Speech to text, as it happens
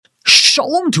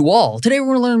Shalom to all. Today we're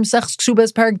going to learn Masechus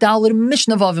Kesuvos Perek Daled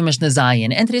Mishnah Vav and Mishnah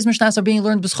Zayin. And today's Mishnahs are being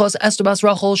learned b'schos Esther Bas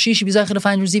Rachel Shishi b'zeicha to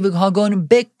find Rezivug Hagon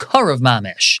Bekarav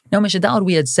Mamish. Now Mishnah Daled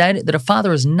we had said that a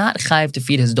father is not chayiv to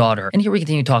feed his daughter, and here we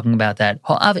continue talking about that.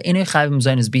 Ha'av enei chayiv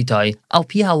m'zayin bitai. Al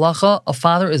pi halacha, a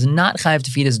father is not chayiv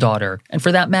to feed his daughter, and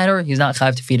for that matter, he's not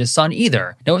chayiv to feed his son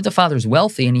either. Now if the father is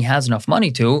wealthy and he has enough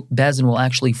money to, Bezdin will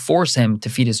actually force him to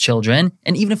feed his children,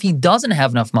 and even if he doesn't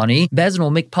have enough money, Bezdin will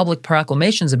make public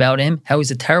proclamations about him, how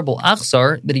he's a terrible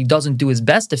achsar, that he doesn't do his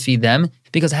best to feed them,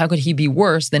 because how could he be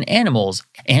worse than animals?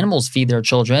 Animals feed their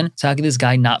children, so how could this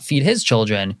guy not feed his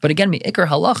children? But again, mi'ikar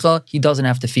halacha, he doesn't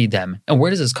have to feed them. And where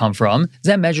does this come from?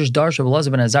 Zeh measures darsh of Elazar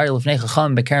ben Azariah lefnei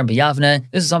chacham bekerem b'Yavne.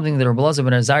 This is something that Elazar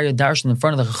ben Azariah darshed in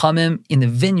front of the chachamim in the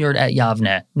vineyard at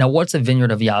Yavne. Now, what's the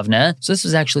vineyard of Yavne? So this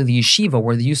was actually the yeshiva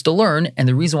where they used to learn, and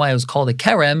the reason why it was called a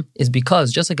kerem is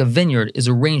because just like a vineyard is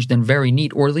arranged in very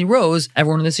neat, orderly rows,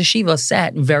 everyone in this yeshiva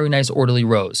sat in very nice, orderly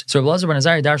rows. So Elazar ben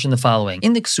Azariah darshed the following.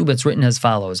 In the Kesuvos it's written as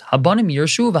follows: Habanim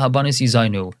Yershu v'Habanis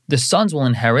Yizainu. The sons will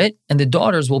inherit and the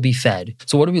daughters will be fed.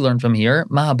 So what do we learn from here?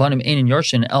 Ma Habanim Einin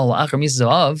Yarshin El Achar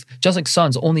Misav. Just like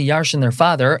sons only yarshin their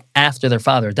father after their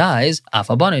father dies, Af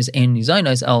Habanis Einin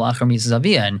Yizainos El Achar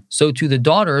Misavian. So too the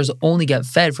daughters only get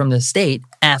fed from the estate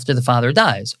after the father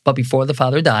dies. But before the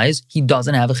father dies, he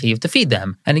doesn't have a chiyuv to feed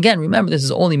them. And again, remember this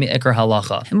is only mi'ikar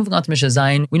halacha. And moving on to Mishnah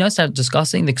Zayin, we now start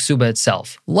discussing the ksuba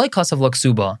itself. Like kasav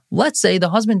l'ksuba. Let's say the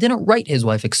husband didn't write his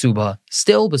wife a ksuba.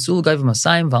 Still, Basula gaiv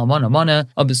masayim v'almana mana.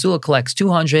 A basula collects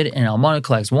 200 and almana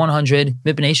collects 100.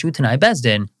 Mipnei shu tanai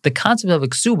bezdin. The concept of a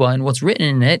ksuba and what's written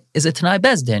in it is a tanai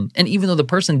bezdin. And even though the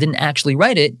person didn't actually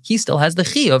write it, he still has the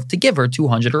chiyuv to give her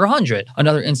 200 or 100.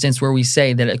 Another instance where we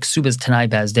say that a ksuba is tanai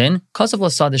bezdin. Kasav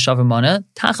l'sad shavamana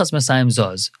tachas masayim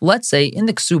zuz. Let's say in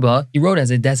the ksuba, he wrote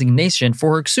as a designation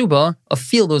for her ksuba a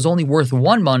field that was only worth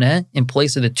 1 mana in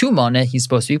place of the 2 mana he's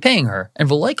supposed to be paying her. And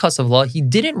v'lai kasavla, he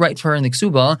didn't write for her in the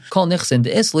ksuba, kol nichsin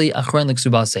de'isli achron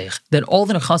l'ksuba seich, that all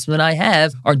the nechasim that I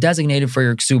have are designated for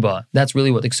your ksuba. That's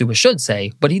really what the ksuba should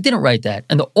say, but he didn't write that.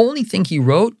 And the only thing he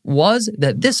wrote was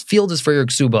that this field is for your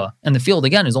ksuba. And the field,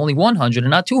 again, is only 100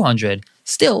 and not 200.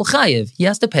 Still, chayiv, he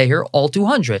has to pay her all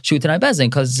 200. Shu tanai bezdin,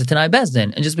 because it's a tanai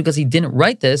bezdin. And just because he didn't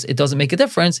write this, it doesn't make a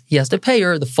difference. He has to pay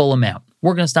her the full amount.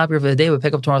 We're going to stop here for the day. We'll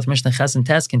pick up tomorrow with Mishnah Ches and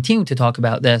Tes, continue to talk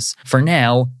about this. For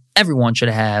now, everyone should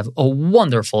have a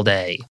wonderful day.